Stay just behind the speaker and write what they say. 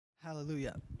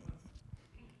Hallelujah.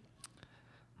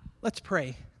 Let's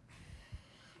pray.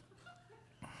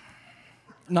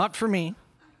 Not for me.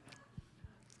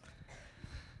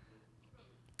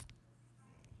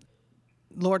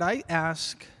 Lord, I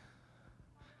ask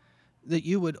that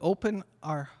you would open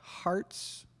our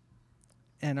hearts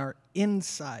and our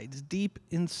insides, deep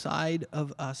inside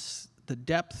of us, the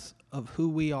depth of who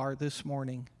we are this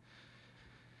morning,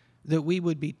 that we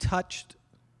would be touched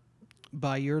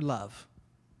by your love.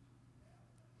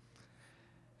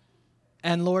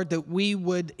 And Lord, that we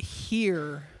would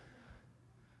hear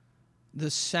the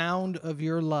sound of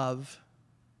your love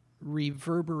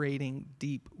reverberating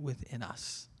deep within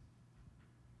us.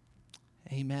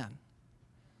 Amen.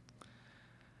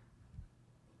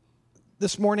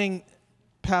 This morning,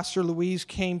 Pastor Louise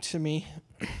came to me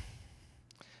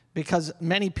because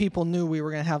many people knew we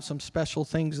were going to have some special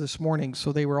things this morning,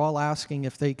 so they were all asking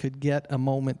if they could get a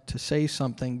moment to say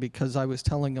something because I was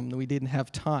telling them that we didn't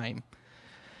have time.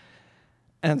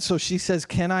 And so she says,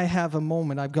 can I have a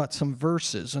moment? I've got some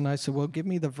verses. And I said, well, give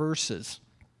me the verses.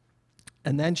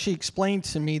 And then she explained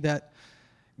to me that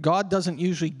God doesn't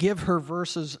usually give her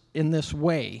verses in this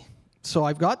way. So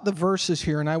I've got the verses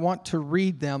here, and I want to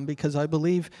read them because I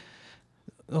believe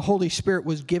the Holy Spirit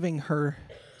was giving her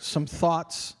some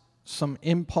thoughts, some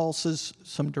impulses,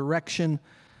 some direction,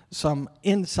 some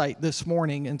insight this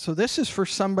morning. And so this is for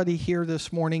somebody here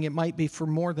this morning. It might be for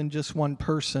more than just one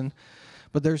person.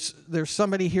 But there's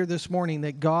somebody here this morning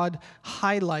that God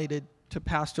highlighted to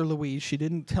Pastor Louise. She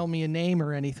didn't tell me a name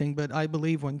or anything, but I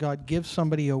believe when God gives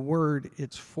somebody a word,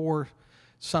 it's for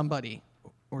somebody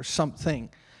or something.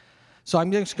 So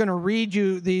I'm just going to read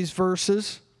you these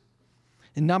verses.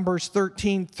 In Numbers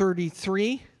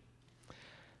 13:33,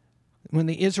 when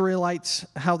the Israelites,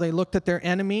 how they looked at their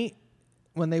enemy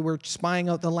when they were spying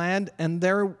out the land, and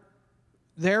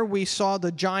there we saw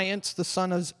the giants, the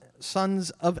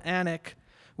sons of Anak,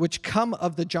 which come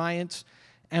of the giants,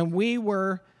 and we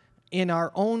were in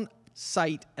our own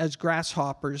sight as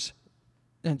grasshoppers,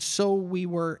 and so we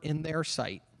were in their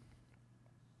sight.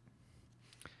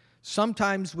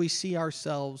 Sometimes we see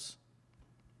ourselves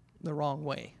the wrong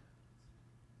way.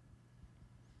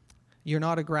 You're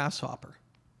not a grasshopper.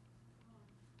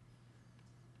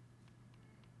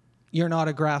 You're not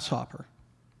a grasshopper.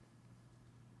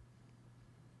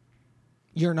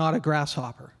 You're not a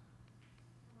grasshopper.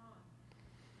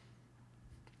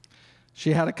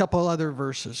 She had a couple other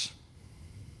verses.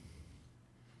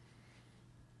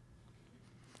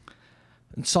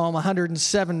 In Psalm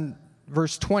 107,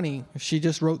 verse 20, she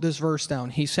just wrote this verse down.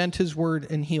 He sent his word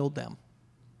and healed them.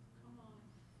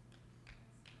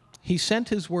 He sent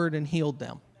his word and healed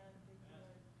them.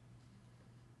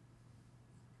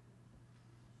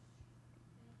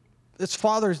 It's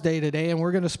Father's Day today, and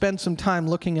we're going to spend some time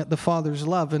looking at the Father's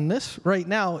love. And this right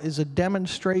now is a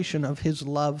demonstration of his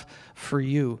love for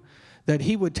you. That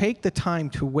he would take the time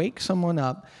to wake someone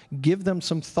up, give them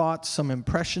some thoughts, some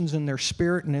impressions in their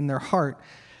spirit and in their heart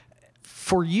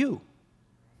for you.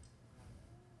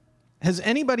 Has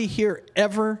anybody here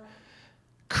ever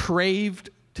craved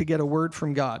to get a word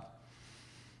from God?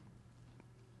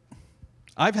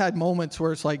 I've had moments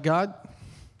where it's like, God,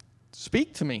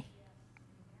 speak to me.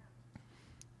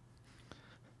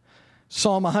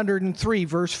 Psalm 103,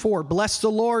 verse 4, bless the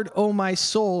Lord, O my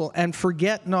soul, and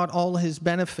forget not all his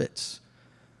benefits,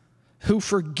 who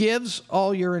forgives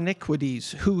all your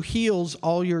iniquities, who heals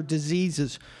all your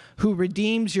diseases, who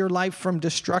redeems your life from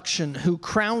destruction, who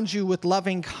crowns you with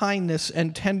loving kindness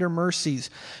and tender mercies,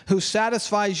 who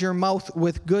satisfies your mouth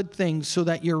with good things so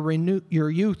that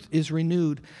your youth is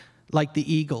renewed like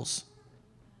the eagles.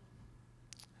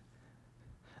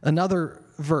 Another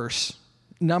verse,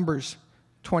 Numbers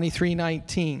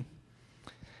 23:19.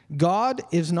 God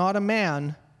is not a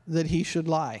man that he should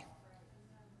lie.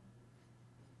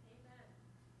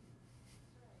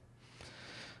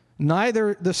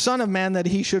 Neither the Son of Man that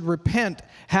he should repent.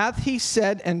 Hath he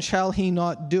said, and shall he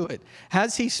not do it?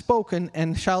 Has he spoken,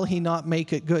 and shall he not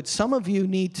make it good? Some of you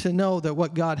need to know that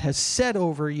what God has said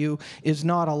over you is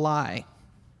not a lie.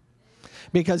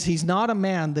 Because he's not a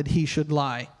man that he should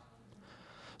lie.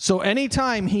 So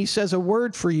anytime he says a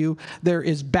word for you, there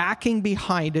is backing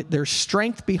behind it, there's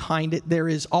strength behind it, there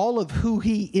is all of who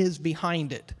he is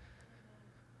behind it.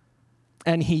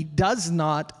 And he does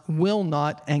not, will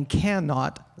not, and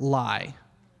cannot lie.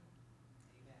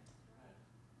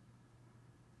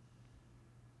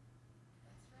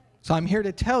 So I'm here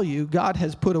to tell you, God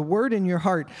has put a word in your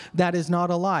heart that is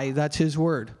not a lie. That's his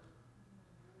word.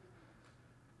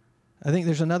 I think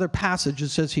there's another passage that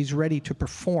says he's ready to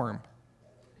perform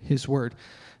his word.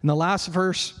 In the last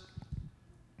verse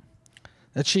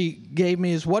that she gave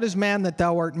me is, what is man that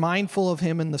thou art mindful of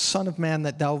him, and the son of man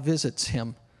that thou visits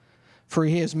him? For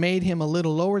he has made him a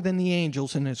little lower than the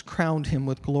angels and has crowned him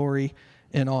with glory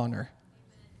and honor.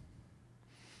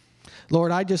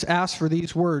 Lord, I just ask for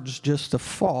these words just to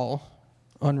fall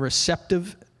on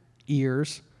receptive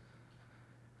ears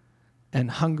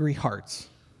and hungry hearts.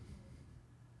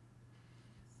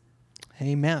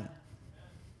 Amen.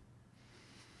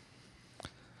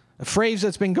 A phrase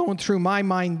that's been going through my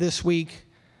mind this week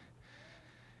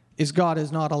is, God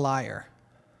is not a liar.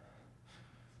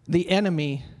 The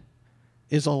enemy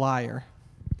is a liar.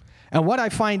 And what I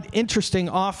find interesting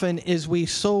often is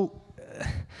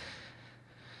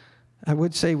I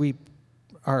would say we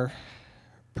are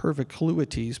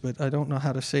pervicuities, but I don't know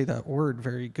how to say that word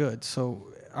very good.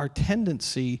 So our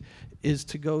tendency is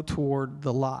to go toward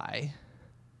the lie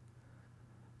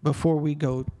before we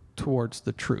go towards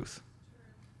the truth.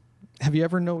 Have you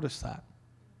ever noticed that?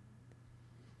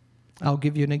 I'll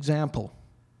give you an example.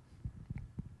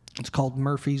 It's called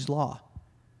Murphy's Law.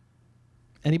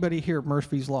 Anybody hear of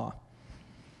Murphy's Law?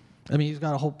 I mean, he's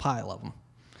got a whole pile of them.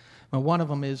 But one of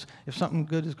them is, if something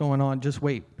good is going on, just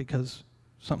wait, because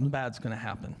something bad's going to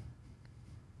happen.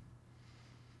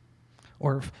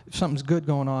 Or if something's good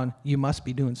going on, you must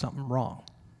be doing something wrong.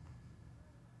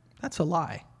 That's a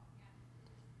lie.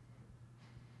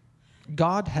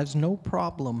 God has no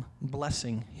problem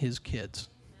blessing his kids.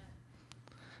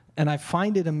 And I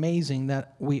find it amazing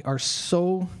that we are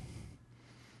so,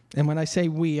 and when I say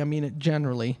we, I mean it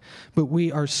generally, but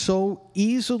we are so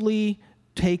easily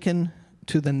taken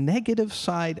to the negative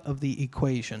side of the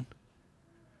equation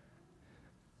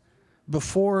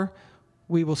before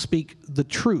we will speak the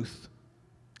truth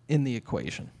in the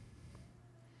equation.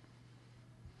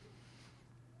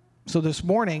 So this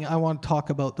morning, I want to talk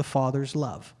about the Father's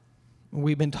love.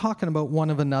 We've been talking about one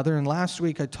of another, and last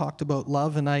week I talked about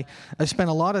love, and I spent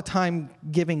a lot of time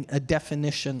giving a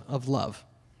definition of love.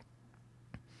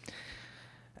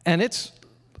 And it's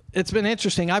been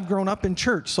interesting. I've grown up in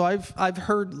church, so I've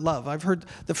heard love. I've heard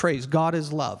the phrase, God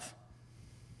is love.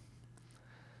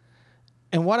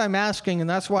 And what I'm asking, and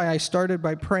that's why I started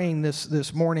by praying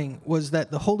this morning, was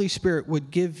that the Holy Spirit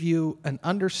would give you an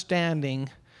understanding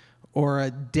or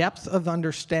a depth of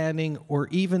understanding, or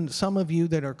even some of you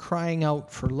that are crying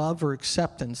out for love or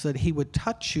acceptance, that he would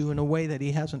touch you in a way that he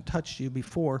hasn't touched you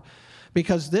before.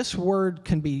 Because this word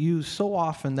can be used so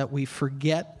often that we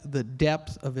forget the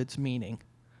depth of its meaning.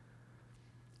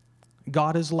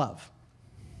 God is love.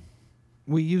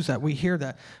 We use that, we hear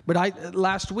that. But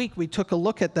last week we took a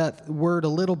look at that word a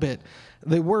little bit.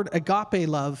 The word agape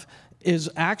love is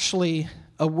actually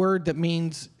a word that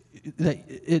means that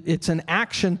it's an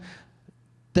action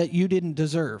that you didn't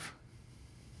deserve.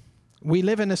 We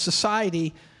live in a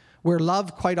society where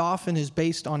love quite often is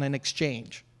based on an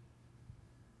exchange.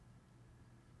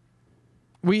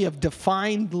 We have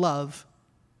defined love.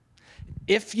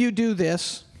 If you do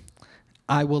this,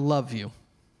 I will love you.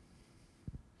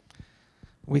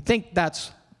 We think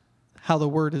that's how the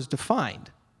word is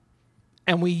defined.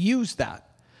 And we use that.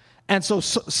 And so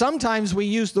sometimes we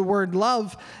use the word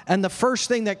love, and the first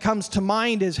thing that comes to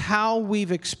mind is how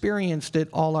we've experienced it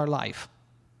all our life.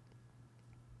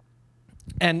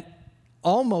 And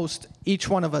almost each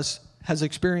one of us has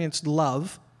experienced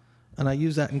love, and I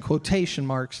use that in quotation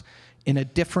marks, in a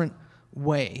different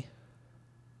way.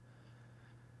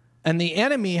 And the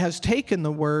enemy has taken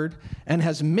the word and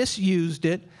has misused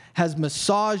it, has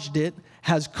massaged it,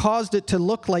 has caused it to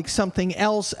look like something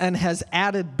else, and has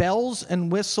added bells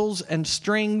and whistles and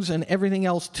strings and everything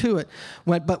else to it.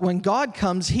 But when God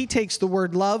comes, he takes the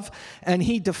word love and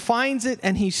he defines it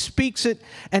and he speaks it,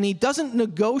 and he doesn't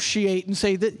negotiate and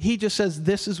say that. He just says,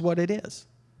 this is what it is.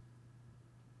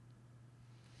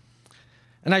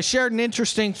 And I shared an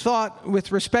interesting thought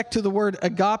with respect to the word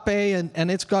agape,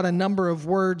 and it's got a number of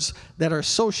words that are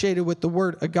associated with the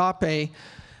word agape.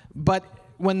 But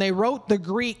when they wrote the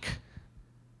Greek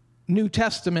New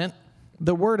Testament,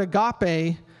 the word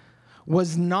agape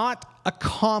was not a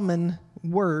common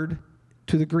word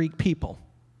to the Greek people.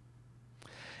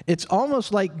 It's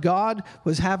almost like God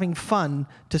was having fun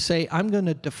to say, I'm going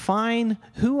to define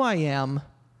who I am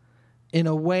in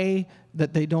a way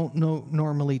that they don't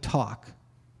normally talk.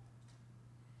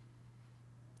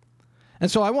 And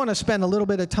so I want to spend a little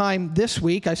bit of time this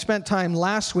week. I spent time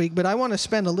last week, but I want to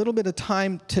spend a little bit of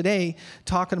time today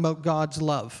talking about God's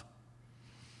love.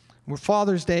 We're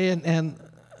Father's Day, and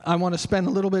I want to spend a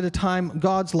little bit of time,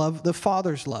 God's love, the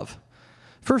Father's love.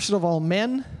 First of all,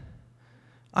 men,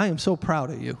 I am so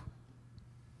proud of you.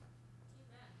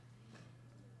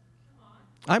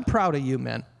 I'm proud of you,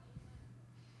 men.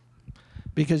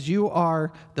 because you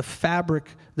are the fabric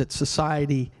that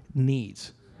society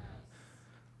needs.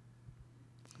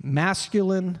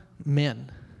 Masculine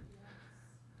men.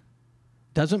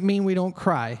 Doesn't mean we don't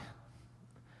cry.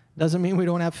 Doesn't mean we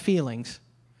don't have feelings.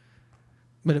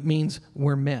 But it means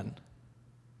we're men.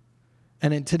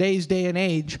 And in today's day and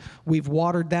age, we've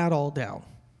watered that all down.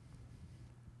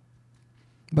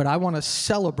 But I want to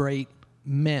celebrate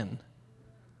men.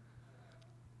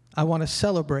 I want to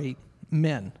celebrate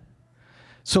men.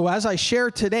 So as I share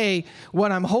today,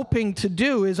 what I'm hoping to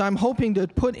do is I'm hoping to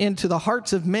put into the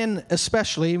hearts of men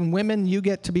especially, and women, you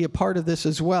get to be a part of this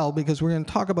as well, because we're going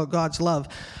to talk about God's love.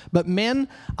 But men,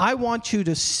 I want you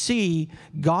to see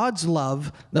God's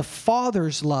love, the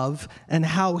Father's love, and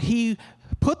how He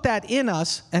put that in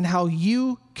us, and how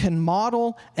you can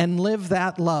model and live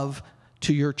that love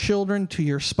to your children, to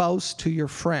your spouse, to your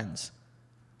friends.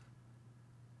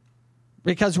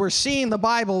 Because we're seeing the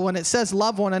Bible, when it says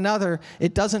love one another,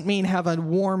 it doesn't mean have a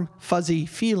warm, fuzzy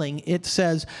feeling. It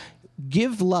says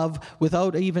give love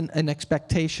without even an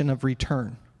expectation of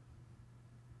return.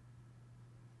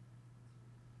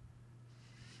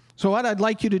 So what I'd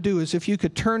like you to do is, if you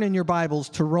could turn in your Bibles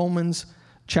to Romans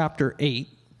chapter 8.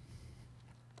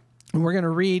 And we're going to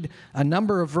read a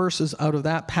number of verses out of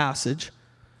that passage.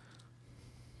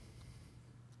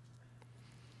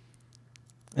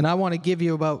 And I want to give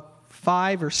you about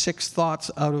 5 or 6 thoughts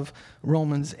out of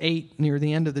Romans 8 near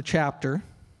the end of the chapter.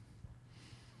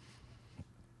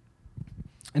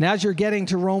 And as you're getting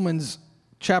to Romans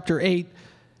chapter 8,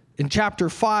 in chapter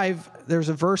 5, there's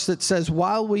a verse that says,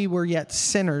 while we were yet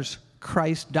sinners,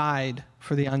 Christ died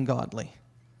for the ungodly.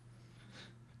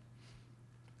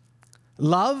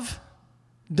 Love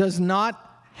does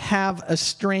not have a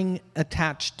string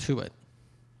attached to it.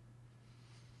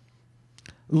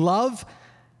 Love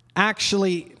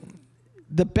actually,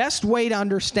 the best way to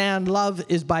understand love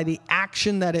is by the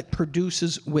action that it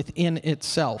produces within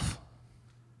itself.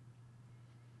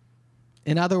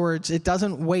 In other words, it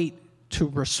doesn't wait to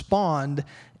respond.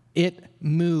 It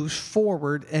moves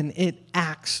forward and it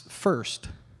acts first.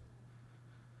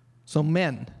 So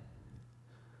men,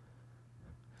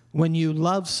 when you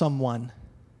love someone,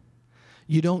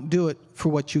 you don't do it for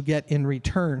what you get in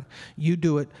return. You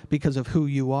do it because of who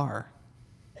you are.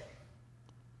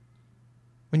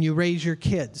 When you raise your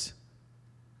kids,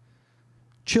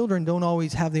 children don't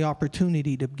always have the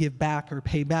opportunity to give back or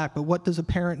pay back. But what does a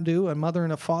parent do, a mother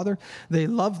and a father? They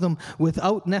love them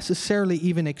without necessarily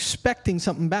even expecting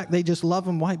something back. They just love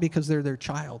them. Why? Because they're their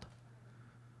child.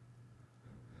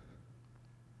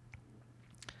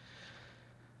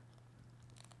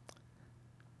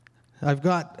 I've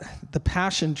got the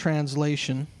Passion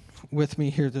Translation with me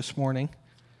here this morning,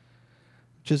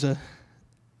 which is a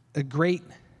great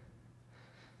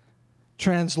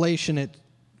translation. It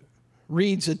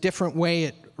reads a different way.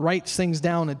 It writes things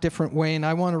down a different way. And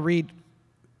I want to read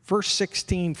verse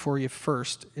 16 for you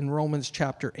first in Romans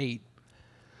chapter 8.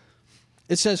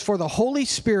 It says, for the Holy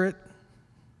Spirit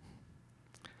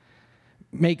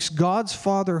makes God's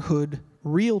fatherhood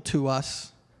real to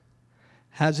us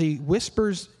as He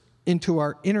whispers into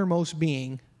our innermost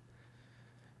being,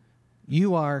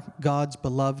 you are God's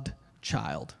beloved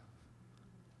child.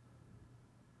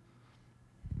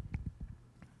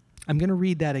 I'm going to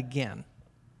read that again.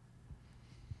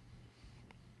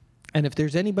 And if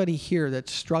there's anybody here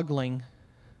that's struggling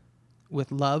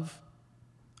with love,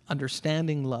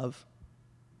 understanding love,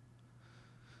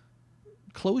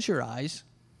 close your eyes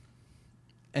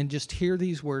and just hear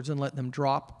these words and let them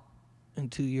drop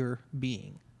into your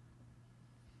being.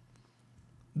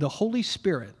 The Holy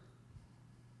Spirit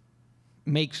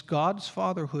makes God's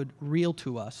fatherhood real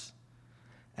to us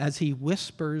as He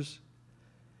whispers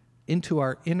into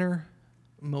our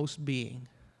innermost being,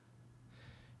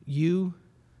 you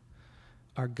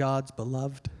are God's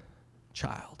beloved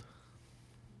child.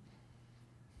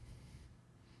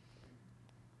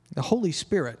 The Holy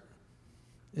Spirit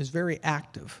is very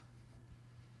active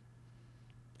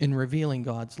in revealing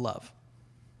God's love.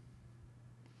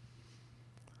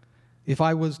 If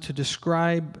I was to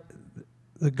describe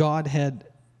the Godhead,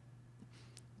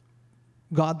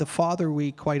 God the Father,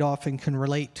 we quite often can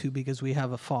relate to because we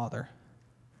have a father.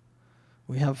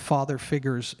 We have father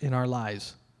figures in our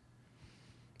lives.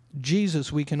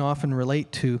 Jesus we can often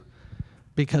relate to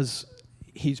because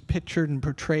He's pictured and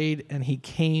portrayed, and He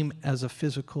came as a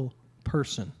physical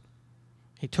person.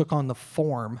 He took on the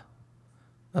form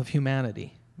of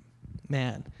humanity,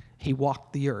 man. He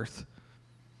walked the earth.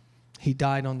 He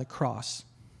died on the cross.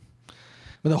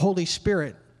 But the Holy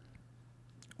Spirit,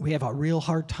 we have a real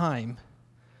hard time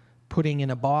putting in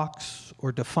a box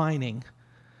or defining,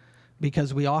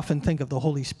 because we often think of the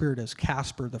Holy Spirit as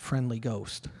Casper the Friendly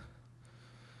Ghost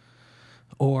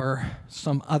or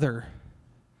some other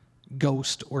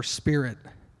ghost or spirit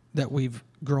that we've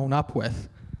grown up with.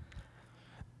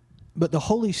 But the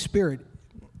Holy Spirit,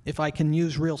 if I can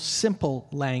use real simple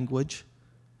language,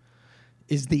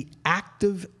 is the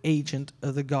active agent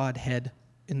of the Godhead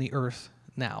in the earth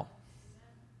now.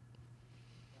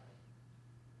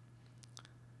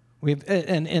 We've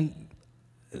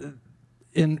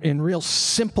in real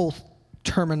simple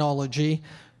terminology,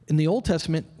 in the Old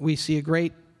Testament, we see a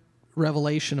great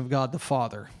revelation of God the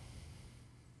Father.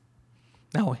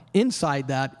 Now, inside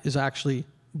that is actually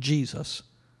Jesus.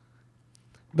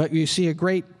 But you see a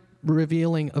great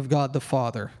revealing of God the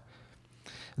Father.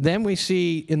 Then we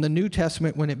see in the New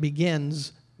Testament, when it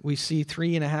begins, we see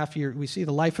 3.5 years, we see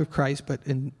the life of Christ, but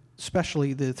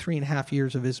especially the 3.5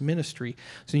 years of his ministry.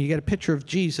 So you get a picture of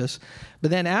Jesus.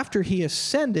 But then after he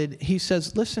ascended, he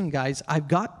says, listen, guys, I've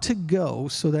got to go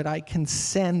so that I can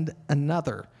send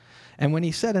another. And when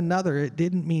he said another, it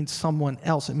didn't mean someone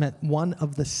else. It meant one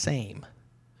of the same.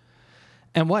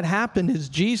 And what happened is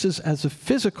Jesus, as a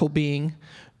physical being,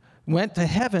 went to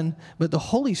heaven, but the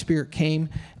Holy Spirit came,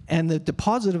 and the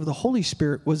deposit of the Holy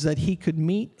Spirit was that he could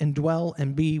meet and dwell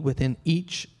and be within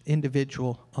each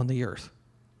individual on the earth.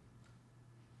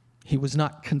 He was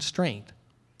not constrained.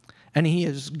 And he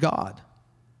is God.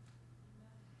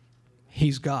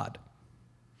 He's God.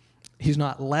 He's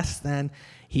not less than,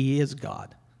 he is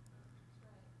God.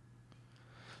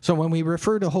 So when we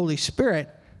refer to Holy Spirit,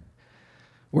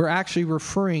 we're actually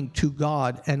referring to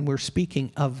God, and we're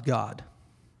speaking of God.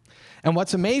 And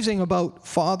what's amazing about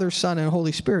Father, Son, and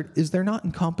Holy Spirit is they're not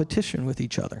in competition with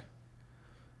each other.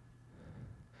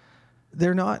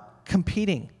 They're not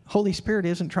competing. Holy Spirit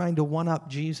isn't trying to one-up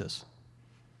Jesus.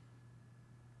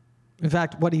 In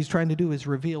fact, what he's trying to do is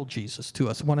reveal Jesus to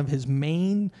us. One of his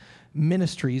main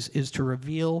ministries is to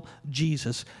reveal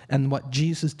Jesus and what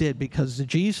Jesus did, because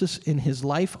Jesus in his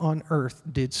life on earth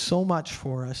did so much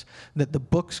for us that the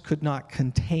books could not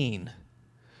contain.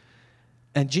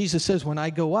 And Jesus says, when I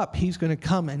go up, he's going to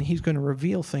come and he's going to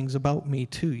reveal things about me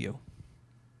to you.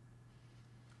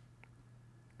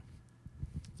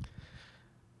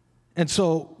 And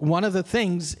so one of the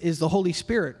things is the Holy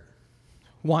Spirit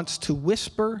wants to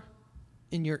whisper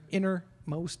in your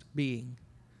innermost being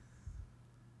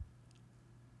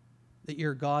that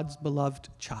you're God's beloved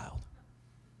child.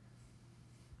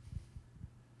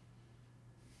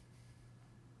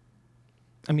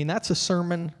 I mean, that's a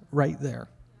sermon right there.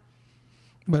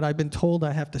 But I've been told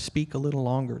I have to speak a little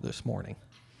longer this morning.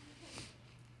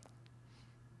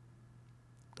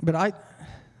 But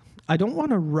I don't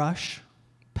want to rush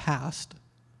past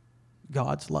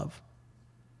God's love.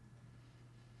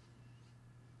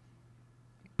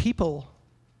 People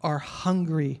are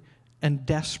hungry and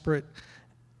desperate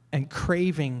and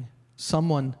craving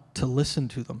someone to listen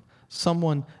to them,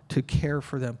 someone to care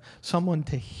for them, someone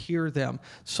to hear them,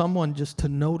 someone just to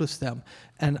notice them.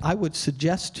 And I would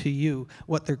suggest to you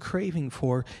what they're craving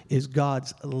for is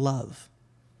God's love.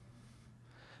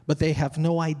 But they have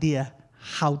no idea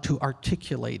how to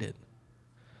articulate it.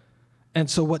 And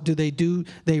so what do?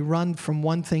 They run from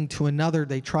one thing to another.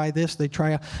 They try this, they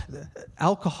try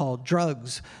alcohol,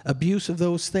 drugs, abuse of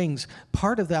those things.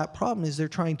 Part of that problem is they're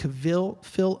trying to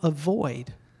fill a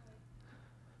void.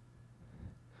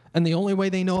 And the only way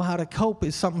they know how to cope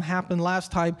is something happened last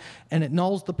time and it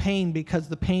nulls the pain, because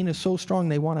the pain is so strong.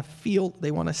 They want to feel,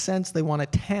 they want to sense, they want a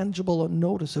tangible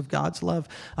notice of God's love.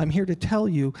 I'm here to tell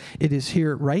you it is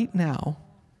here right now.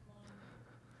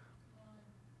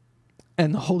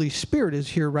 And the Holy Spirit is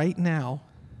here right now.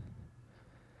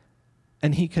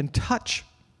 And he can touch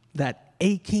that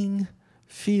aching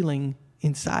feeling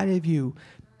inside of you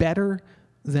better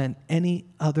than any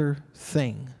other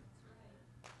thing.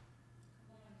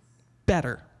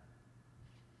 Better.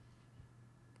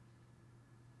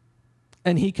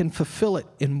 And he can fulfill it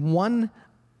in one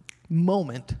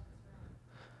moment.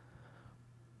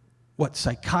 What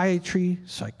psychiatry,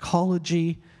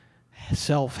 psychology,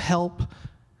 self-help,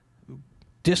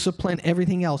 discipline,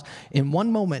 everything else. In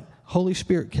one moment, Holy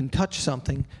Spirit can touch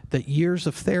something that years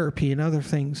of therapy and other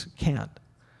things can't.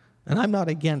 And I'm not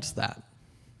against that.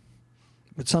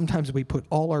 But sometimes we put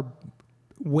all our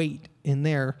weight in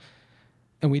there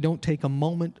and we don't take a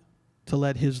moment to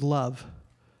let his love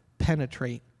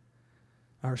penetrate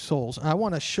our souls. I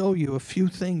want to show you a few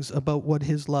things about what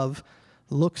his love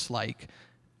looks like.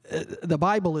 The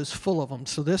Bible is full of them,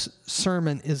 so this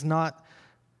sermon is not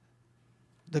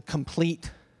the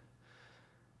complete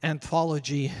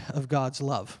anthology of God's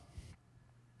love.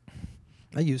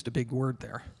 I used a big word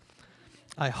there.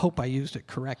 I hope I used it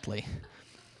correctly.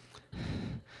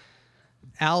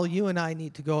 Al, you and I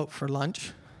need to go out for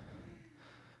lunch.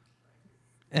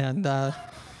 And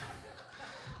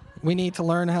we need to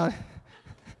learn how.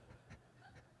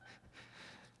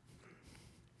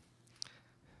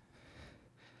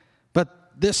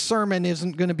 But this sermon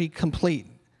isn't going to be complete.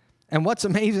 And what's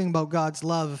amazing about God's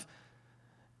love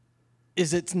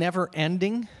is it's never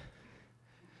ending.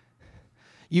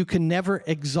 You can never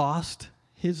exhaust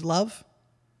His love.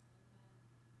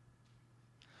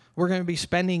 We're going to be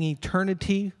spending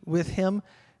eternity with Him.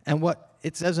 And what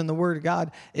it says in the Word of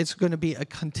God, it's going to be a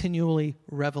continually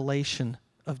revelation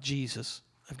of Jesus,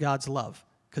 of God's love.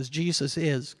 Because Jesus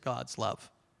is God's love.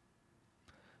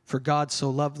 For God so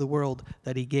loved the world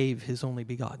that He gave His only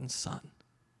begotten Son.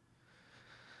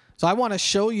 So I want to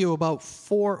show you about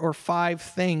 4 or 5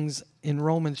 things in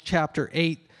Romans chapter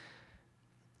 8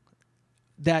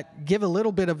 that give a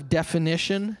little bit of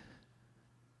definition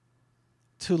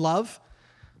to love.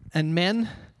 And men,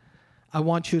 I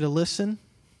want you to listen,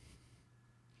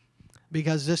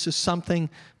 because this is something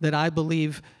that I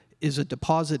believe is a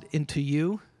deposit into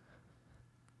you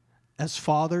as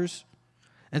fathers.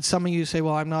 And some of you say,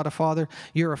 well, I'm not a father.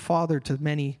 You're a father to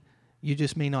many. You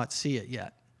just may not see it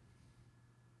yet.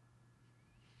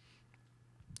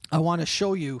 I want to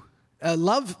show you.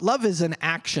 Love is an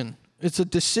action. It's a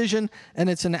decision and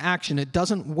it's an action. It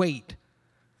doesn't wait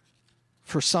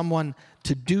for someone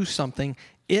to do something.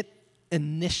 It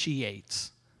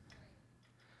initiates.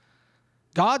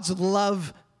 God's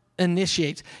love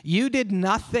initiates. You did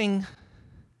nothing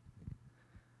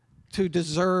to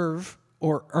deserve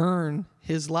or earn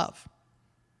His love.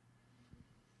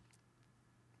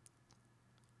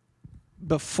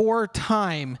 Before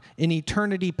time, in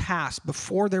eternity past,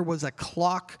 before there was a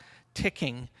clock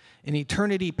ticking, in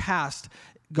eternity past,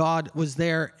 God was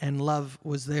there and love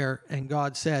was there. And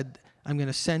God said, I'm going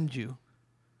to send you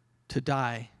to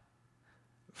die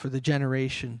for the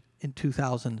generation in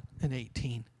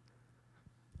 2018.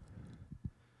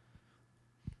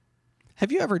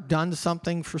 Have you ever done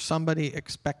something for somebody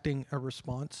expecting a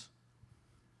response?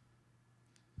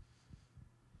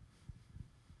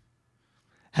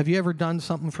 Have you ever done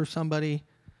something for somebody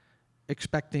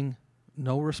expecting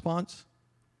no response?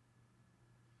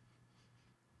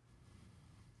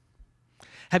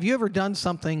 Have you ever done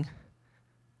something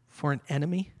for an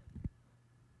enemy?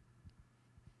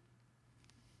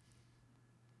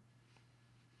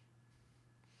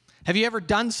 Have you ever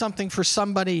done something for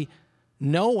somebody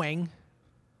knowing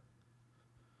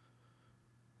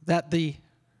that the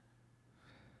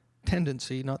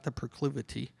tendency, not the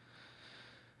proclivity,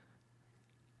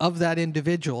 of that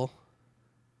individual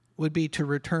would be to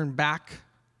return back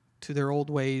to their old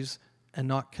ways and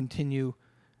not continue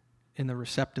in the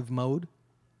receptive mode?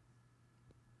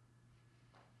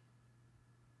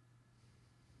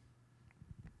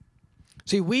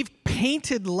 See, we've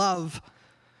painted love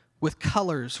with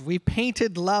colors. We've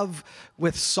painted love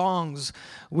with songs.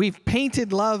 We've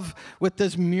painted love with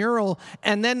this mural,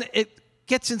 and then it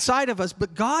gets inside of us.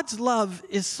 But God's love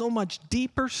is so much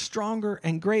deeper, stronger,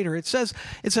 and greater. It says,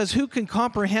 who can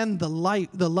comprehend the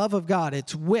love of God,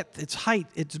 its width, its height,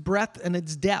 its breadth, and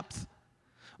its depth?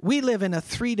 We live in a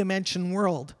 3-dimension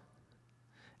world,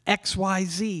 X, Y,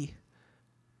 Z.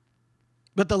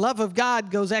 But the love of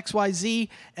God goes X, Y, Z,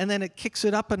 and then it kicks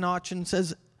it up a notch and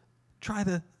says, try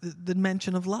the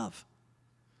dimension of love.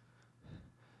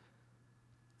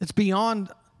 It's beyond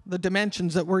the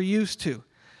dimensions that we're used to.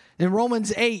 In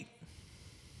Romans 8,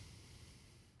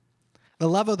 the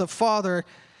love of the Father,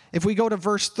 if we go to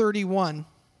verse 31,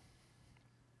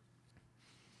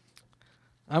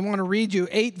 I want to read you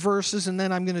 8 verses, and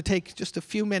then I'm going to take just a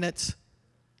few minutes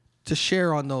to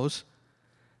share on those.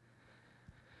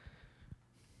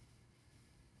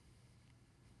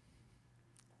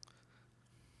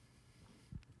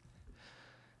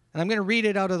 And I'm going to read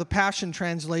it out of the Passion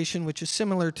Translation, which is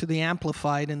similar to the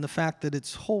Amplified in the fact that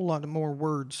it's a whole lot more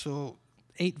words. So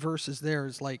 8 verses there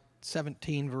is like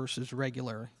 17 verses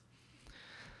regular.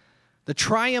 The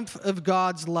triumph of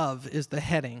God's love is the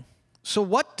heading. So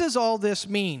what does all this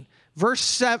mean?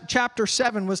 Chapter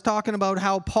 7 was talking about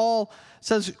how Paul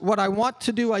says, what I want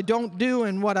to do, I don't do,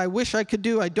 and what I wish I could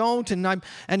do, I don't, and I'm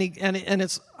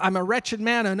a wretched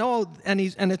man, I know, and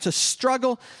it's a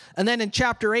struggle. And then in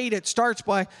chapter 8, it starts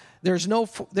by, there's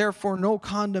therefore no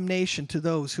condemnation to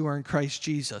those who are in Christ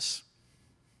Jesus.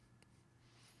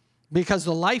 Because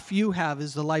the life you have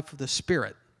is the life of the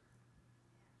Spirit,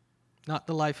 not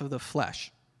the life of the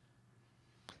flesh.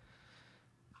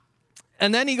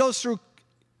 And then he goes through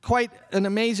quite an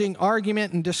amazing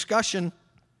argument and discussion.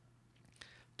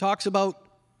 Talks about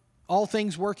all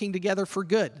things working together for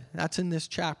good. That's in this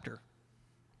chapter.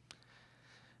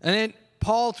 And then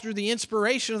Paul, through the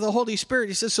inspiration of the Holy Spirit,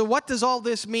 he says, so what does all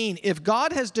this mean? If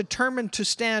God has determined to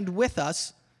stand with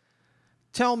us,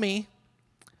 tell me,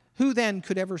 who then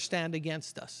could ever stand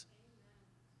against us?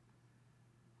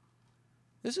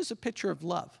 This is a picture of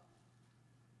love.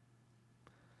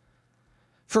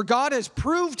 For God has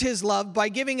proved his love by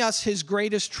giving us his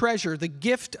greatest treasure, the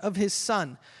gift of his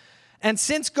Son. And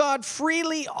since God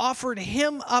freely offered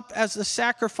him up as the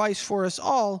sacrifice for us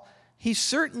all, he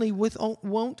certainly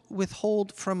won't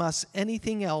withhold from us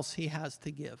anything else he has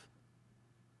to give.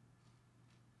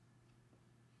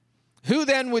 Who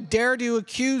then would dare to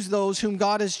accuse those whom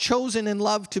God has chosen in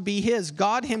love to be his?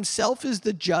 God himself is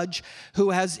the judge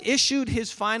who has issued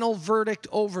his final verdict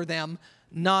over them,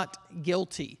 not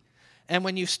guilty. And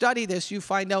when you study this, you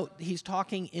find out he's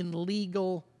talking in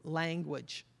legal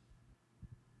language.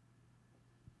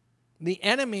 The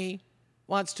enemy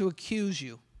wants to accuse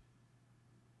you.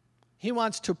 He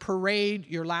wants to parade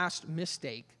your last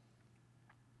mistake.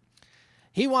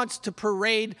 He wants to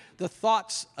parade the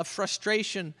thoughts of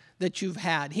frustration that you've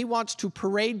had. He wants to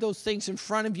parade those things in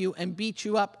front of you and beat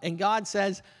you up. And God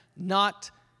says, not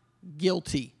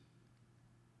guilty.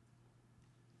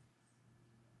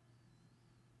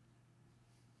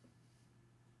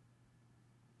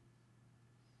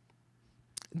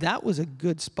 That was a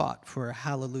good spot for a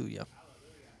hallelujah.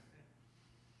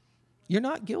 You're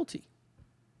not guilty.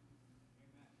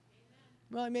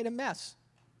 Well, I made a mess.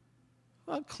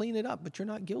 Well, I'll clean it up, but you're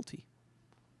not guilty.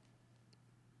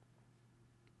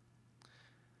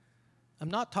 I'm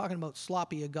not talking about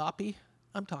sloppy agape.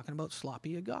 I'm talking about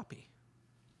sloppy agape.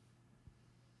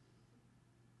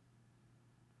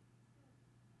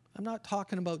 I'm not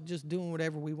talking about just doing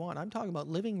whatever we want. I'm talking about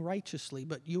living righteously,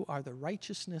 but you are the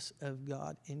righteousness of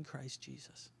God in Christ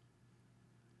Jesus.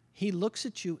 He looks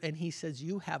at you and he says,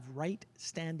 you have right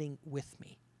standing with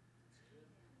me.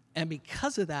 And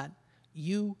because of that,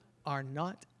 you are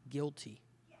not guilty.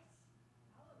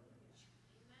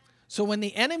 So when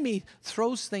the enemy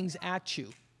throws things at you,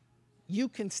 you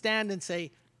can stand and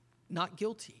say, not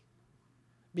guilty,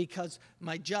 because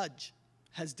my judge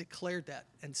has declared that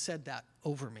and said that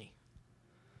over me.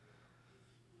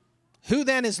 Who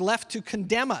then is left to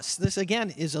condemn us? This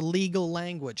again is a legal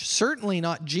language. Certainly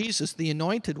not Jesus, the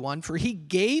anointed one, for he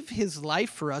gave his life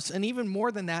for us. And even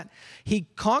more than that, he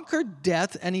conquered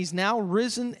death and he's now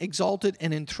risen, exalted,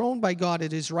 and enthroned by God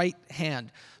at his right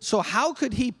hand. So how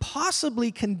could he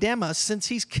possibly condemn us since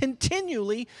he's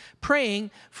continually praying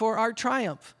for our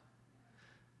triumph?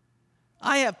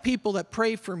 I have people that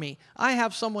pray for me. I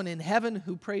have someone in heaven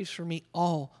who prays for me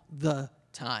all the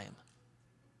time.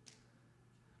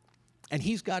 And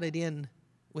he's got it in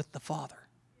with the Father.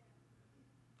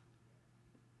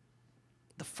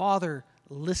 The Father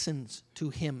listens to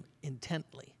him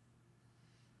intently.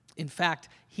 In fact,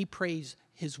 he prays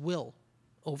his will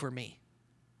over me.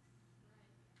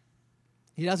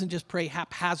 He doesn't just pray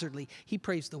haphazardly. He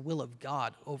prays the will of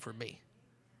God over me.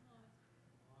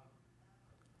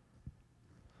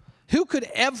 Who could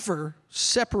ever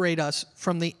separate us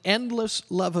from the endless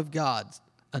love of God?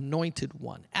 Anointed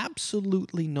one.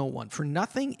 Absolutely no one. For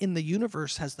nothing in the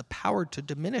universe has the power to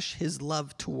diminish his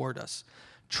love toward us.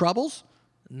 Troubles?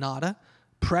 Nada.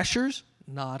 Pressures?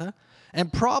 Nada.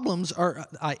 And problems are,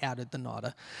 I added the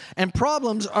nada. And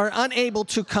problems are unable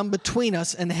to come between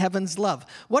us and heaven's love.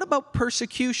 What about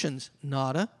persecutions?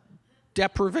 Nada.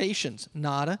 Deprivations?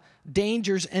 Nada.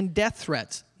 Dangers and death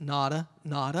threats? Nada.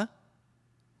 Nada.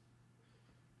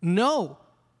 No.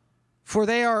 For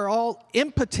they are all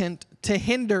impotent to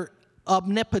hinder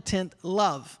omnipotent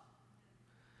love.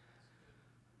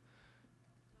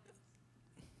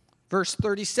 Verse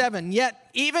 37, yet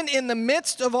even in the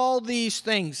midst of all these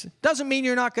things, doesn't mean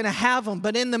you're not going to have them,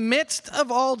 but in the midst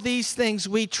of all these things,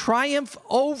 we triumph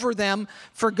over them,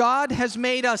 for God has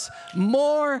made us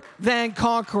more than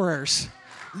conquerors.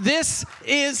 This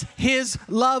is his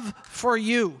love for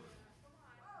you.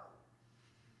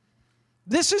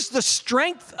 This is the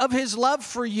strength of his love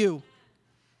for you.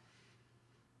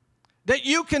 That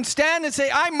you can stand and say,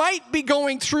 I might be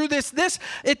going through this.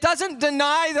 It doesn't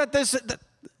deny that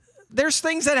there's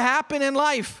things that happen in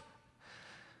life.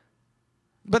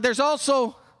 But there's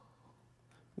also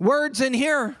words in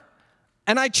here,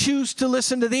 and I choose to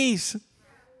listen to these.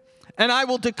 And I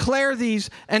will declare these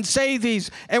and say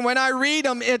these. And when I read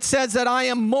them, it says that I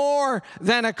am more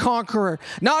than a conqueror.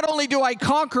 Not only do I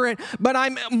conquer it, but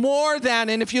I'm more than.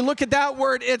 And if you look at that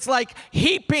word, it's like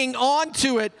heaping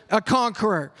onto it a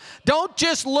conqueror. Don't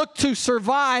just look to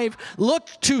survive, look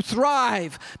to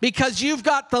thrive, because you've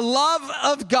got the love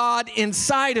of God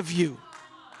inside of you.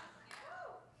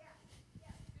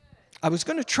 I was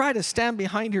going to try to stand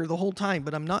behind here the whole time,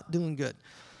 but I'm not doing good.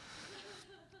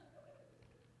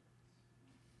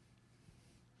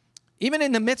 Even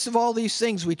in the midst of all these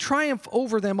things, we triumph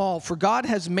over them all. For God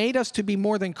has made us to be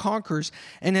more than conquerors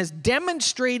and his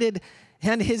demonstrated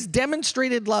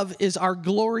love is our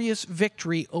glorious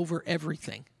victory over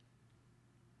everything.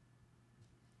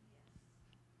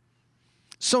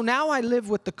 So now I live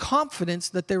with the confidence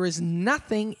that there is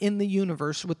nothing in the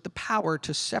universe with the power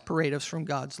to separate us from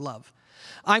God's love.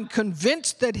 I'm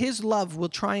convinced that his love will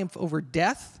triumph over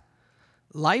death,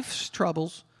 life's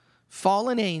troubles,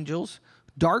 fallen angels,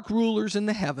 dark rulers in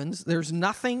the heavens. There's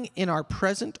nothing in our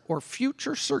present or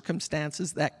future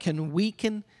circumstances that can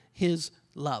weaken his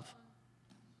love.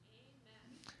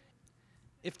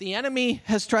 If the enemy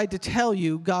has tried to tell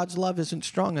you God's love isn't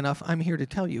strong enough, I'm here to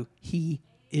tell you he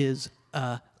is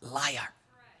a liar.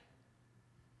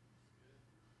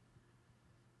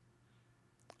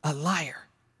 A liar.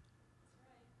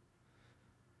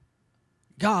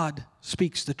 God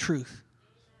speaks the truth.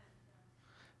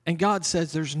 And God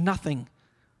says there's nothing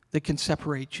that can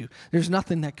separate you. There's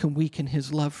nothing that can weaken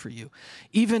his love for you.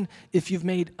 Even if you've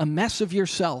made a mess of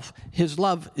yourself, his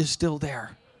love is still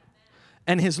there.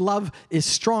 And his love is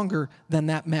stronger than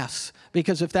that mess.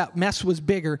 Because if that mess was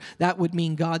bigger, that would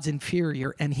mean God's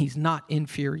inferior, and he's not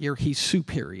inferior, he's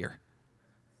superior.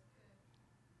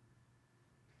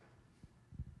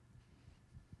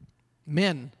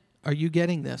 Men, are you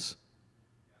getting this?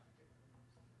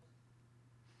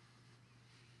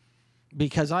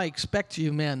 Because I expect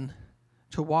you men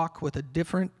to walk with a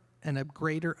different and a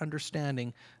greater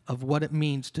understanding of what it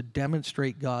means to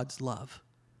demonstrate God's love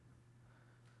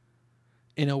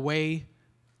in a way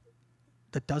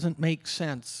that doesn't make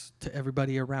sense to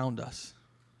everybody around us.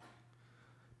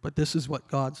 But this is what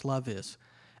God's love is.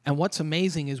 And what's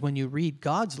amazing is when you read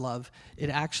God's love, it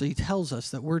actually tells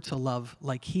us that we're to love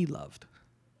like he loved.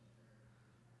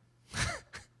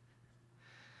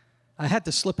 I had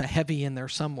to slip a heavy in there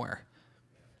somewhere.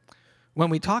 When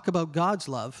we talk about God's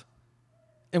love,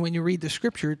 and when you read the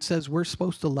scripture, it says we're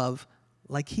supposed to love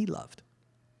like he loved.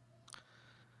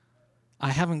 I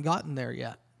haven't gotten there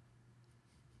yet.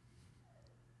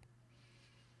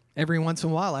 Every once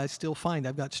in a while, I still find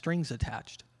I've got strings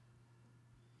attached.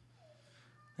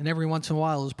 And every once in a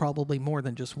while is probably more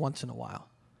than just once in a while.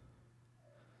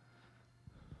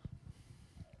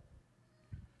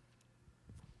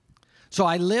 So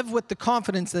I live with the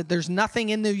confidence that there's nothing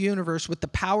in the universe with the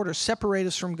power to separate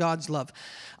us from God's love.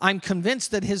 I'm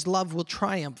convinced that his love will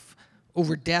triumph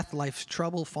over death, life's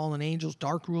trouble, fallen angels,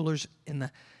 dark rulers in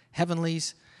the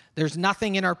heavenlies. There's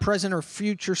nothing in our present or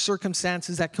future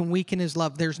circumstances that can weaken his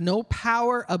love. There's no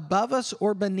power above us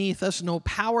or beneath us, no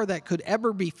power that could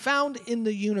ever be found in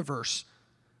the universe.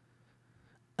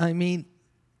 I mean,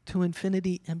 to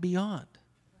infinity and beyond.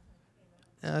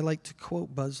 I like to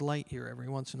quote Buzz Lightyear every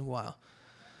once in a while.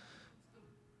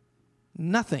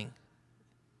 Nothing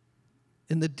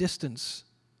in the distance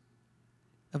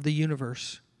of the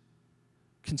universe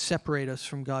can separate us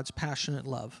from God's passionate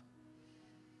love.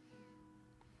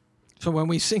 So when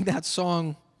we sing that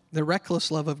song, The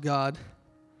Reckless Love of God,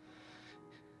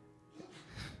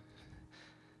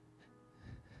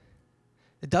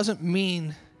 it doesn't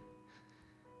mean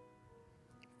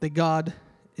that God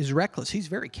is reckless. He's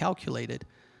very calculated,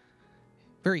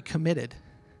 very committed.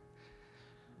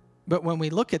 But when we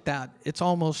look at that, it's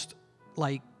almost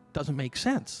like doesn't make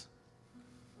sense.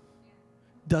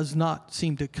 Does not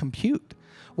seem to compute.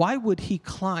 Why would he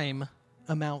climb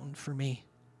a mountain for me?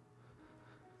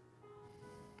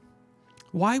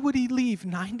 Why would he leave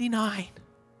 99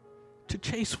 to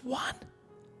chase one?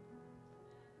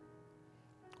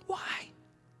 Why?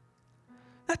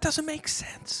 That doesn't make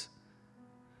sense.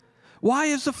 Why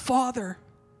is the Father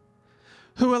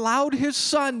who allowed his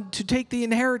Son to take the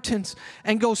inheritance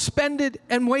and go spend it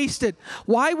and waste it,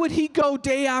 why would he go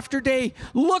day after day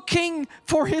looking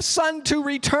for his Son to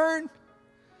return?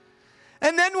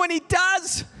 And then when he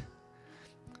does,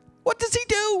 what does he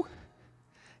do?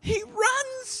 He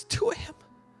runs to him.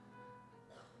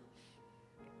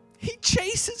 He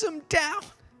chases him down.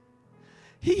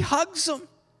 He hugs him.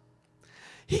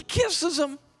 He kisses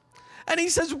him. And he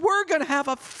says, we're going to have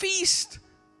a feast.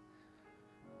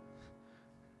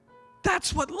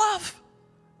 That's what love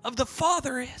of the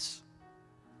Father is.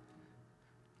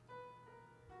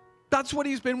 That's what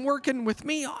he's been working with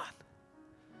me on.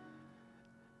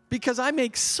 Because I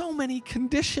make so many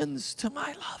conditions to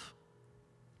my love.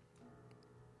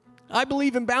 I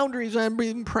believe in boundaries, I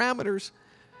believe in parameters.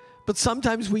 But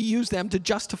sometimes we use them to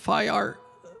justify our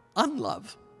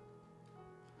unlove.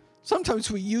 Sometimes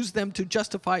we use them to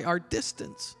justify our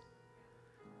distance.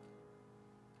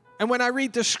 And when I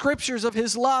read the scriptures of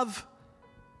his love,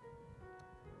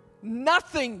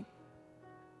 nothing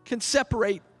can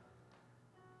separate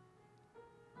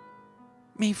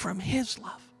me from his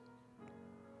love.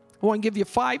 I want to give you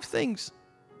 5 things.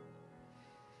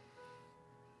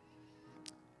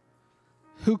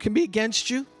 Who can be against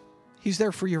you? He's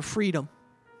there for your freedom.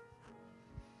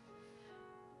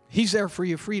 He's there for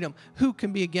your freedom. Who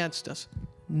can be against us?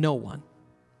 No one.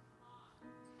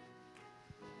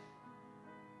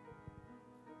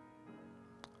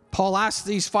 Paul asked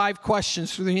these 5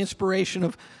 questions through the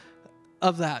inspiration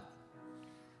of that.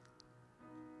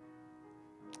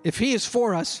 If he is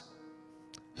for us,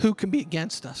 who can be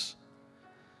against us?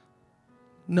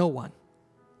 No one.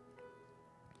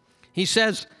 He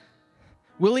says,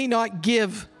 will he not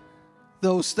give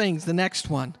those things? The next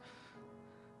one.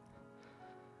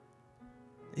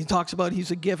 He talks about he's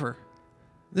a giver.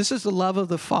 This is the love of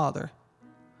the Father.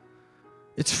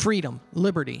 It's freedom,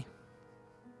 liberty.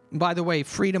 And by the way,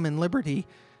 freedom and liberty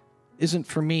isn't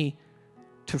for me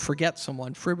to forget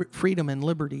someone. Freedom and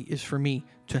liberty is for me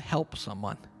to help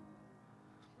someone.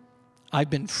 I've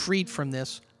been freed from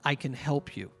this. I can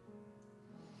help you.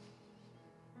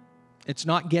 It's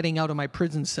not getting out of my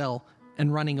prison cell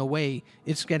and running away.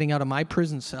 It's getting out of my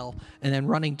prison cell and then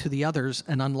running to the others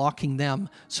and unlocking them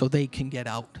so they can get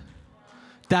out.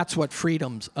 That's what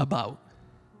freedom's about.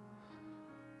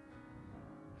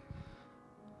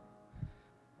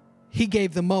 He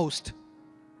gave the most.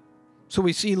 So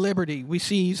we see liberty. We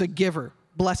see he's a giver,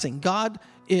 blessing. God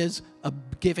is a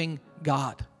giving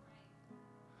God.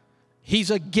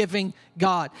 He's a giving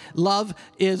God. Love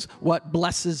is what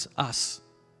blesses us.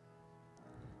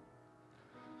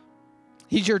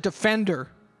 He's your defender.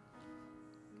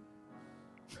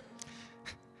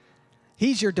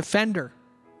 He's your defender.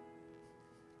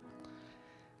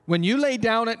 When you lay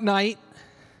down at night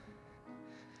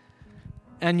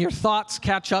and your thoughts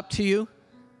catch up to you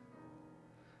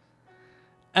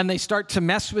and they start to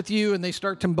mess with you and they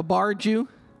start to bombard you,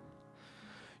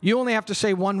 you only have to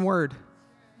say one word.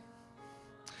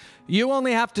 You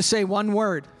only have to say one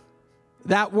word.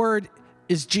 That word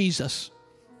is Jesus.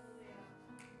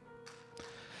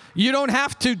 You don't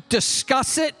have to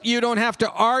discuss it. You don't have to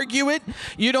argue it.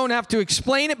 You don't have to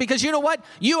explain it, because you know what?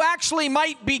 You actually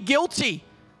might be guilty.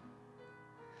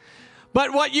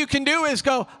 But what you can do is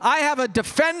go, I have a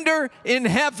defender in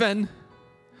heaven,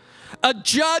 a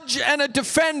judge and a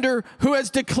defender who has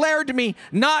declared me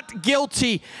not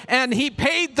guilty. And he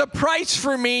paid the price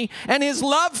for me, and his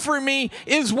love for me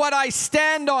is what I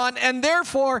stand on, and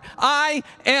therefore I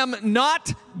am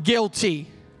not guilty.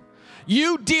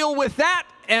 You deal with that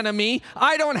enemy.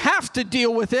 I don't have to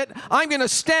deal with it. I'm going to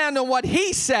stand on what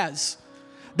he says.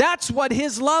 That's what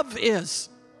his love is.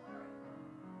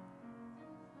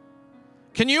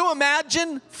 Can you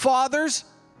imagine fathers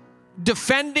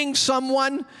defending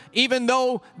someone even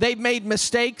though they've made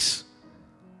mistakes?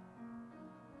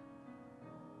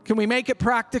 Can we make it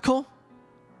practical?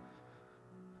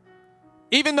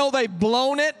 Even though they've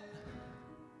blown it?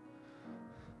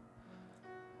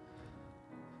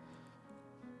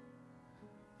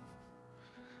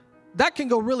 That can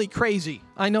go really crazy.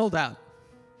 I know that.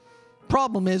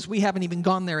 Problem is, we haven't even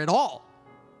gone there at all.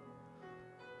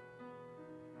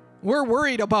 We're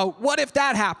worried about, what if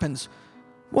that happens?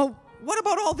 Well, what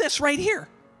about all this right here?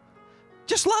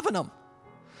 Just loving them.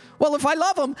 Well, if I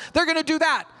love them, they're going to do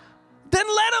that. Then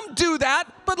let them do that,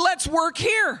 but let's work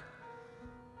here.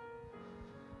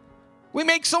 We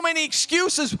make so many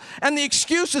excuses, and the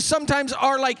excuses sometimes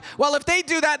are like, well, if they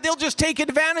do that, they'll just take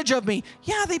advantage of me.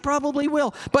 Yeah, they probably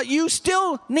will. But you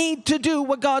still need to do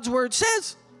what God's word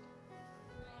says.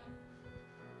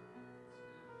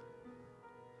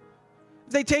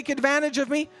 If they take advantage of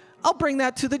me, I'll bring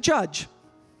that to the judge.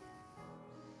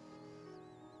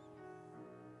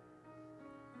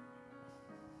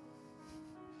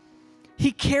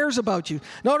 He cares about you.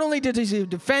 Not only does he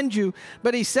defend you,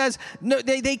 but he says no,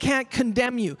 they can't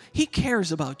condemn you. He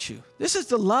cares about you. This is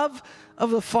the love of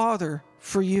the Father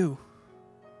for you.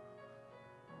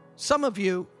 Some of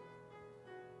you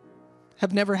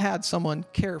have never had someone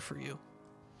care for you.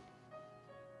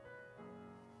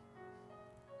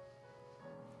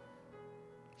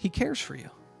 He cares for you.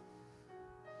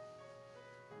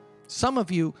 Some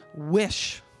of you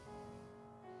wish,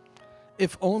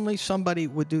 if only somebody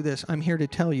would do this. I'm here to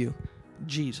tell you,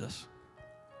 Jesus.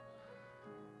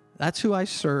 That's who I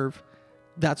serve.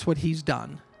 That's what he's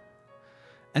done.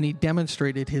 And he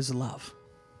demonstrated his love.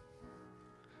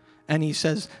 And he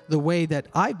says, the way that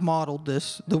I've modeled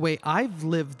this, the way I've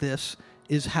lived this,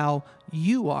 is how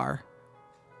you are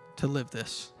to live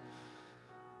this.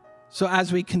 So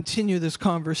as we continue this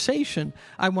conversation,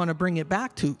 I want to bring it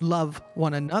back to love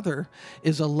one another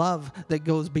is a love that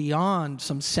goes beyond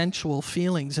some sensual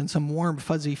feelings and some warm,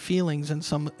 fuzzy feelings and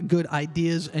some good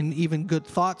ideas and even good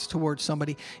thoughts towards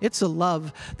somebody. It's a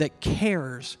love that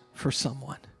cares for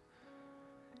someone.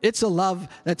 It's a love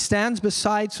that stands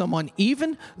beside someone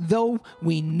even though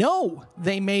we know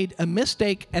they made a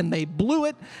mistake and they blew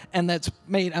it and that's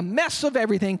made a mess of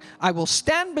everything. I will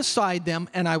stand beside them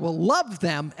and I will love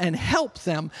them and help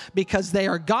them because they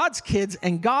are God's kids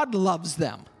and God loves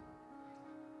them.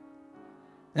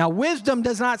 Now, wisdom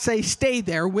does not say stay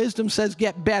there. Wisdom says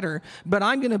get better, but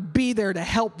I'm going to be there to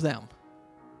help them.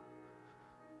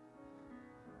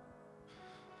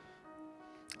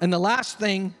 And the last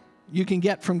thing you can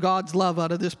get from God's love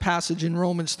out of this passage in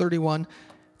Romans 31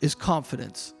 is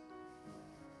confidence.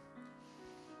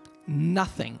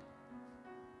 Nothing,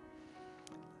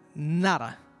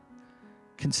 nada,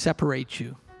 can separate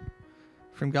you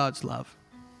from God's love.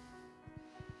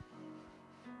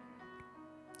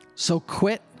 So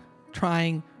quit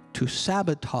trying to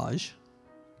sabotage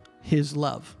His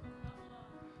love,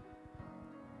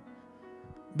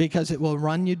 because it will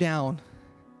run you down.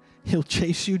 He'll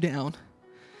chase you down.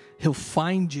 He'll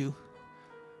find you.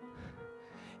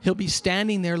 He'll be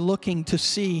standing there looking to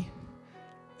see,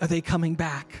 are they coming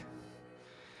back?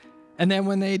 And then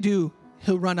when they do,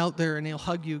 He'll run out there and He'll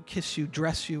hug you, kiss you,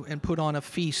 dress you, and put on a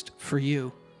feast for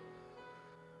you.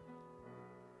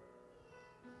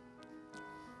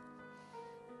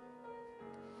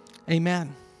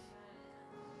 Amen.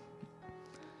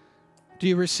 Do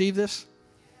you receive this?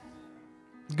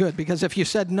 Good, because if you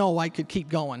said no, I could keep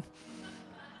going.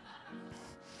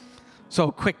 So,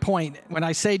 quick point. When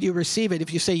I say do you receive it,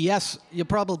 if you say yes, you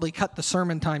probably cut the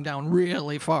sermon time down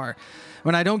really far.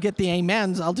 When I don't get the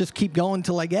amens, I'll just keep going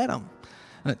till I get them.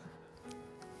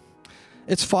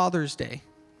 It's Father's Day.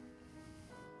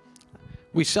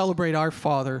 We celebrate our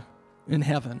Father in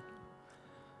heaven.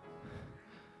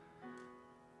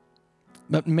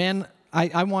 But men,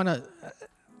 I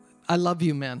love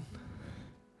you men.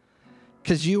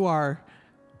 Because you are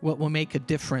what will make a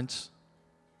difference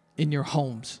in your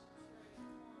homes.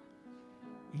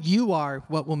 You are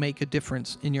what will make a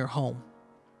difference in your home.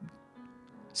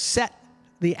 Set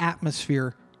the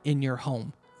atmosphere in your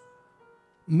home.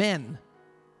 Men,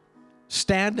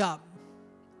 stand up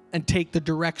and take the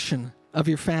direction of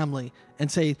your family and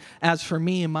say, as for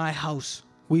me and my house,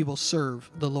 we will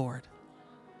serve the Lord.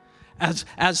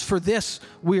 As for this,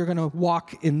 we are going to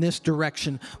walk in this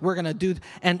direction. We're going to do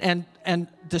and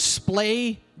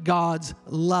display God's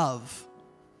love.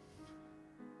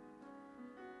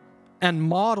 And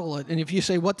model it. And if you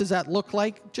say, what does that look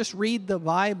like? Just read the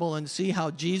Bible and see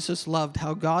how Jesus loved,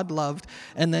 how God loved,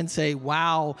 and then say,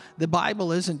 wow, the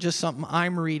Bible isn't just something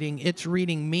I'm reading. It's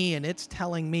reading me, and it's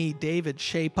telling me, David,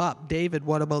 shape up. David,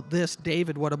 what about this?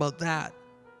 David, what about that?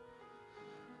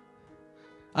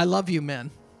 I love you,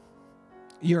 men.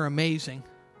 You're amazing.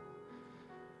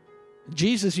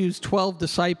 Jesus used 12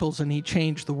 disciples, and He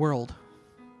changed the world.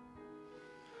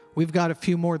 We've got a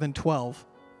few more than 12.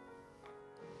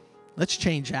 Let's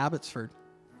change Abbotsford.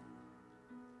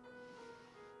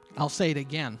 I'll say it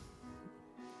again.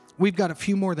 We've got a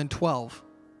few more than 12.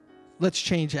 Let's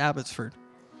change Abbotsford.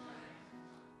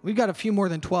 We've got a few more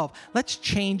than 12. Let's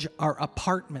change our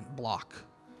apartment block.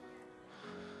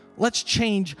 Let's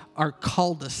change our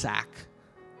cul-de-sac.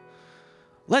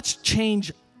 Let's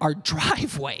change our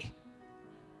driveway.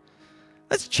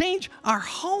 Let's change our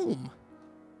home.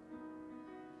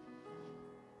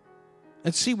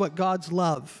 And see what God's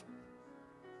love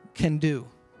can do.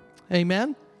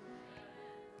 Amen?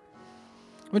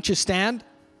 Won't you stand?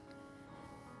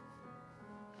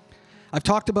 I've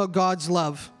talked about God's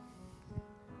love.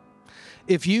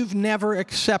 If you've never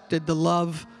accepted the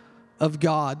love of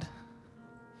God,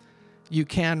 you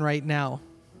can right now.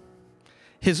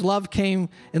 His love came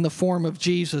in the form of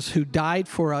Jesus, who died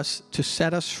for us to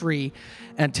set us free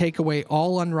and take away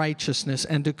all unrighteousness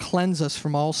and to cleanse us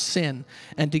from all sin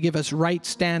and to give us right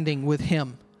standing with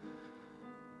Him.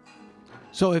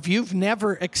 So if you've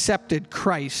never accepted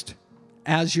Christ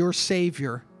as your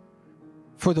Savior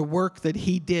for the work that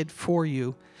He did for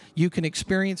you, you can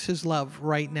experience His love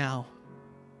right now.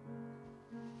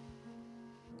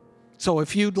 So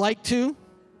if you'd like to,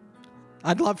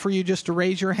 I'd love for you just to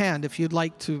raise your hand if you'd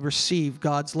like to receive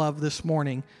God's love this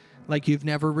morning like you've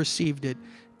never received it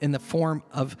in the form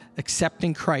of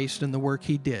accepting Christ and the work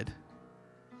He did.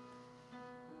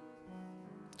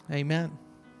 Amen.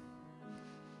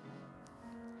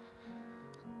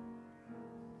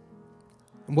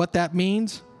 And what that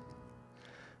means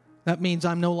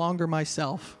I'm no longer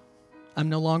myself. I'm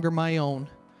no longer my own.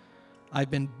 I've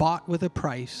been bought with a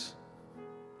price.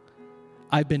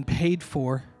 I've been paid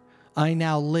for. I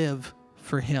now live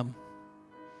for Him.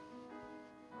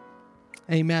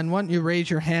 Amen. Why don't you raise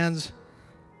your hands?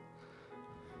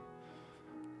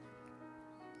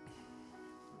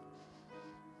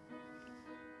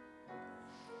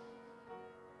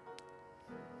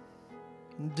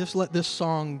 Just let this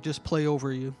song just play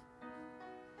over you.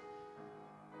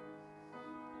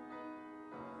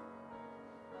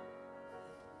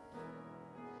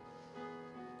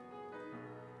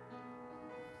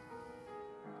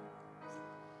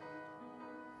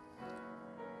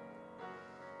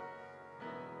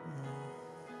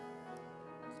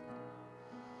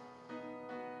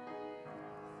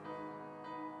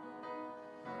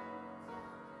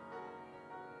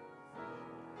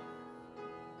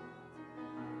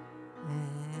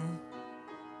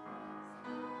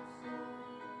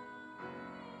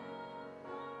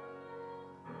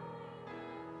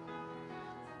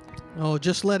 Oh,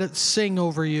 just let it sing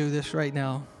over you this right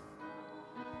now.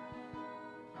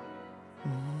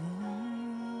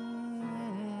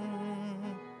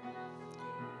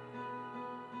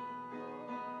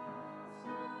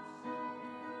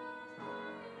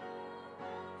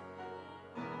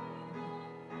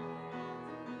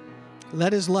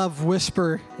 Let His love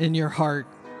whisper in your heart.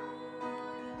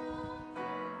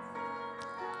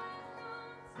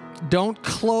 Don't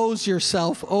close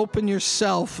yourself. Open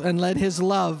yourself and let His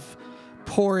love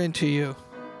pour into you.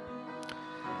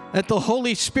 Let the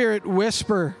Holy Spirit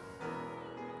whisper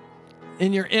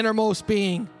in your innermost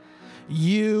being,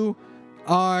 you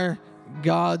are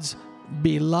God's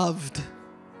beloved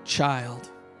child.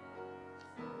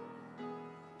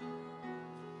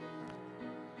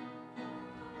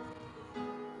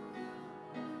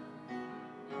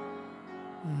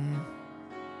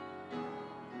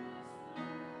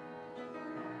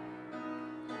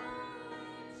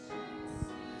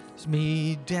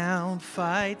 Me down,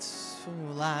 fights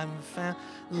full I'm found,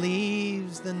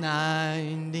 leaves the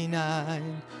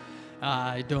 99.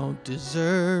 I don't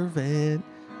deserve it,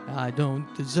 I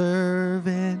don't deserve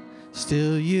it,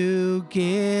 still you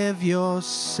give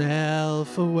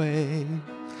yourself away.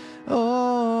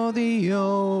 Oh, the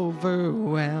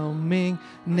overwhelming,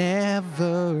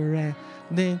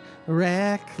 never-ending,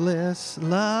 reckless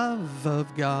love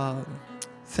of God.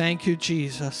 Thank you,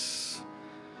 Jesus.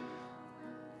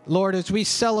 Lord, as we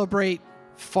celebrate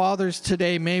fathers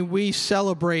today, may we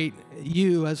celebrate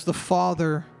you as the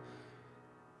Father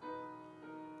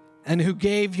and who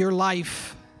gave your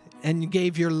life and you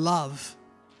gave your love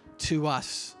to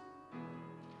us.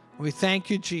 We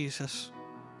thank you, Jesus,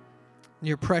 in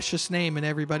your precious name. And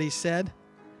everybody said,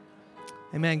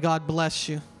 amen. God bless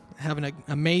you. Have an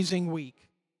amazing week.